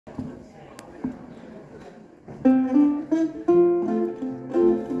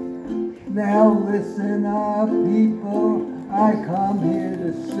Now listen up, people, I come here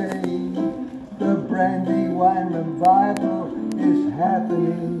to say the Brandywine revival is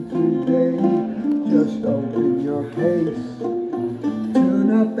happening today. Just open your case,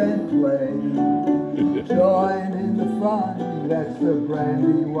 tune up and play. Join in the fun, that's the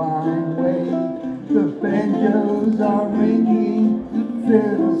Brandywine way. The banjos are ringing,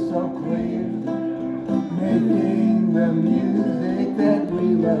 fiddles so clear, making the music that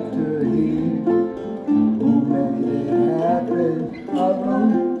we love to hear. Who made it happen? Our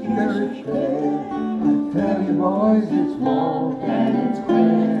own church fair. I tell you boys, it's Walt and it's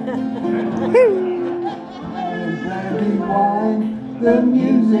Claire. And in Brandywine, the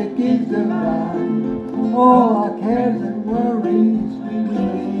music is divine. All our cares and worries we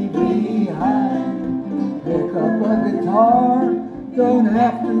leave behind. Pick up a guitar, don't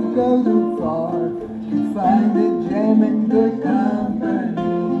have to go too far to find a jam in good company.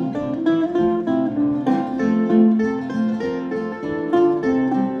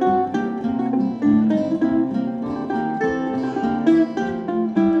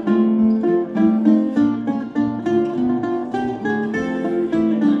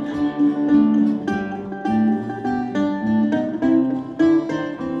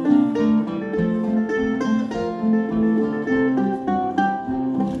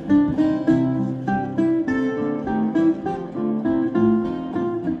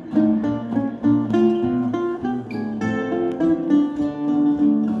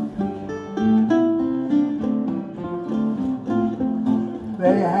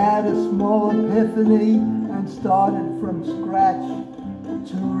 They had a small epiphany and started from scratch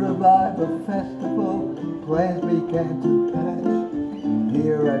to revive a festival. Plans began to patch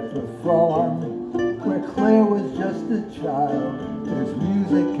here at the farm, where Claire was just a child. This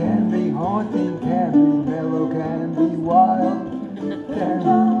music can be haunting, can be mellow, can be wild. Can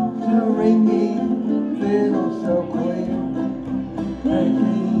the ringing fiddle so clear,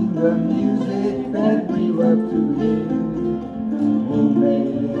 making the music that we love to hear. Who made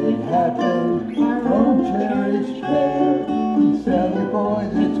it happen? Our own cherished pair. We tell you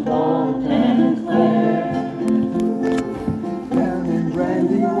boys, it's Walt and it's Claire. Down in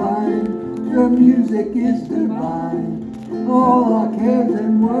Brandywine, the music is divine. All our cares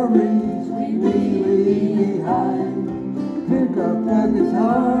and worries we leave behind. Pick up the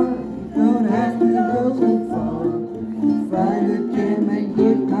guitar, don't have to go too far to find a jam and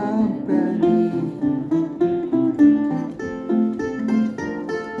good company.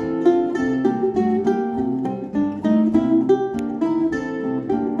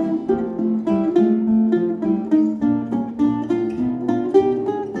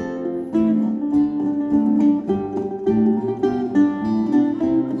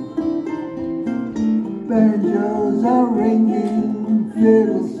 Banjos are ringing,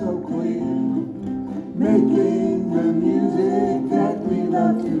 fiddles so clear, making the music that we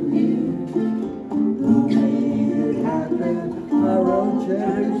love to hear. Who made it happen? Our own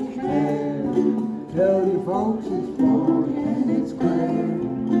cherished pair. Tell you folks, it's Walt and it's Claire.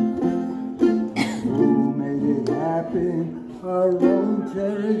 Who made it happen? Our own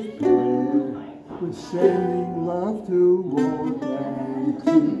cherished pair. We're sending love to Walt and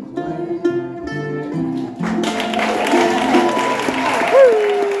to Claire.